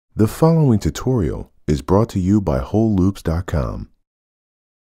The following tutorial is brought to you by WholeLoops.com.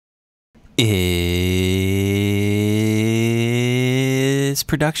 It's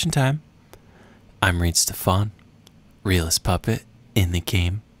production time. I'm Reid Stefan, realest puppet in the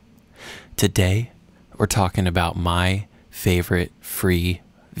game. Today, we're talking about my favorite free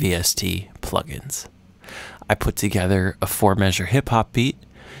VST plugins. I put together a 4-measure hip-hop beat,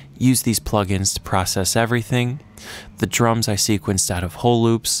 use these plugins to process everything. The drums I sequenced out of Whole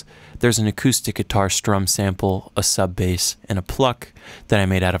Loops. There's an acoustic guitar strum sample, a sub bass, and a pluck that I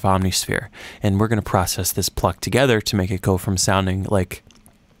made out of Omnisphere. And we're going to process this pluck together to make it go from sounding like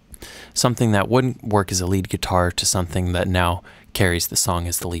something that wouldn't work as a lead guitar to something that now carries the song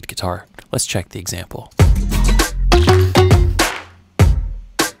as the lead guitar. Let's check the example.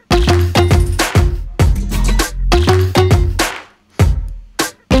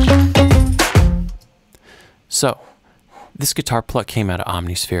 So, this guitar pluck came out of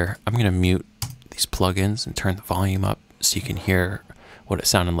Omnisphere. I'm going to mute these plugins and turn the volume up so you can hear what it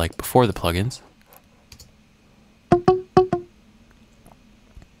sounded like before the plugins.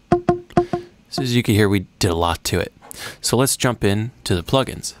 So as you can hear, we did a lot to it. So let's jump in to the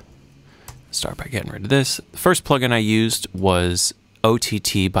plugins. Start by getting rid of this. The first plugin I used was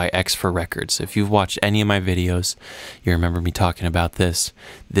OTT by XFER Records. If you've watched any of my videos, you remember me talking about this.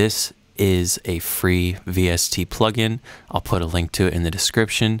 This is a free VST plugin. I'll put a link to it in the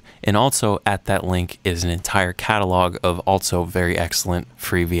description, and also at that link is an entire catalog of also very excellent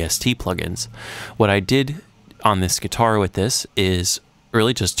free VST plugins. What I did on this guitar with this is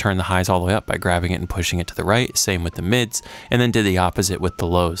really just turn the highs all the way up by grabbing it and pushing it to the right, same with the mids, and then did the opposite with the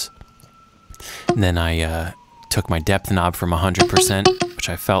lows. And then I took my depth knob from 100%, which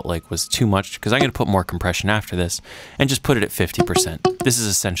I felt like was too much because I'm going to put more compression after this, and just put it at 50%. This is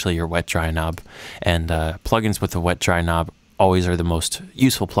essentially your wet dry knob, and plugins with the wet dry knob always are the most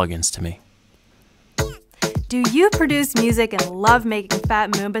useful plugins to me. Do you produce music and love making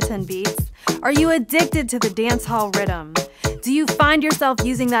fat Moombahton beats? Are you addicted to the dancehall rhythm? Do you find yourself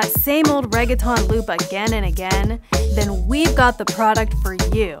using that same old reggaeton loop again and again? Then we've got the product for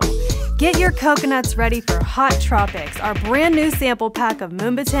you. Get your coconuts ready for Hot Tropics, our brand new sample pack of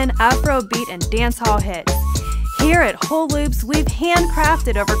Moombahton, Afrobeat, and dancehall hits. Here at Whole Loops, we've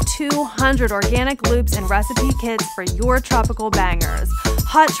handcrafted over 200 organic loops and recipe kits for your tropical bangers.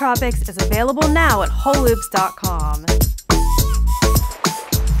 Hot Tropics is available now at WholeLoops.com.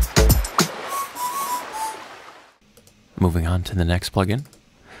 Moving on to the next plugin,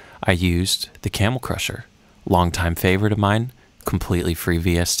 I used the Camel Crusher, longtime favorite of mine, completely free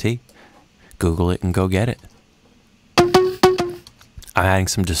VST. Google it and go get it. I'm adding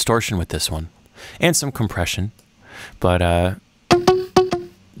some distortion with this one and some compression, but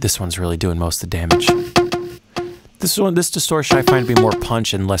this one's really doing most of the damage. This distortion I find to be more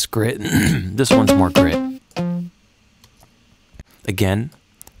punch and less grit. This one's more grit. Again,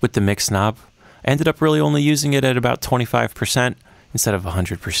 with the mix knob, I ended up really only using it at about 25% instead of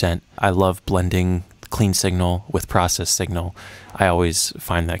 100%. I love blending clean signal with process signal. I always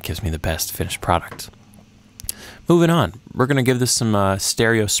find that gives me the best finished product. Moving on, we're going to give this some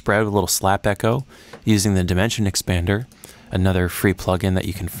stereo spread with a little slap echo using the Dimension Expander, another free plugin that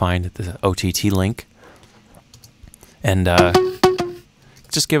you can find at the OTT link. And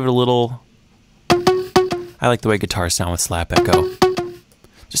just give it a little, I like the way guitars sound with slap echo,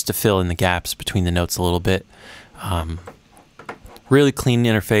 just to fill in the gaps between the notes a little bit. Really clean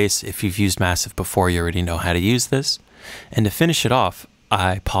interface. If you've used Massive before, you already know how to use this. And to finish it off,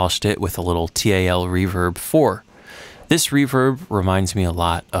 I polished it with a little TAL Reverb 4. This reverb reminds me a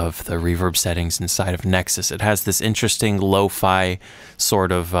lot of the reverb settings inside of Nexus. It has this interesting lo-fi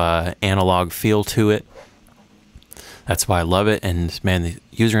sort of analog feel to it. That's why I love it, and man, the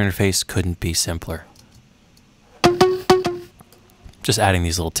user interface couldn't be simpler. Just adding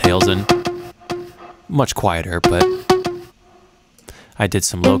these little tails in. Much quieter, but I did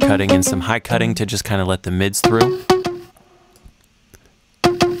some low cutting and some high cutting to just kind of let the mids through.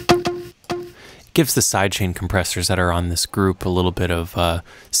 It gives the sidechain compressors that are on this group a little bit of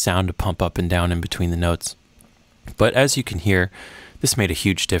sound to pump up and down in between the notes. But as you can hear, this made a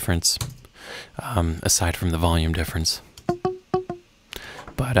huge difference, aside from the volume difference.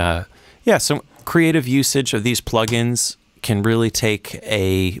 But yeah, some creative usage of these plugins can really take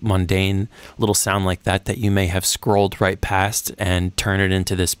a mundane little sound like that you may have scrolled right past and turn it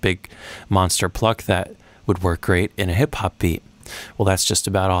into this big monster pluck that would work great in a hip-hop beat. Well, that's just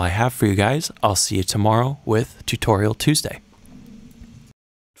about all I have for you guys. I'll see you tomorrow with Tutorial Tuesday.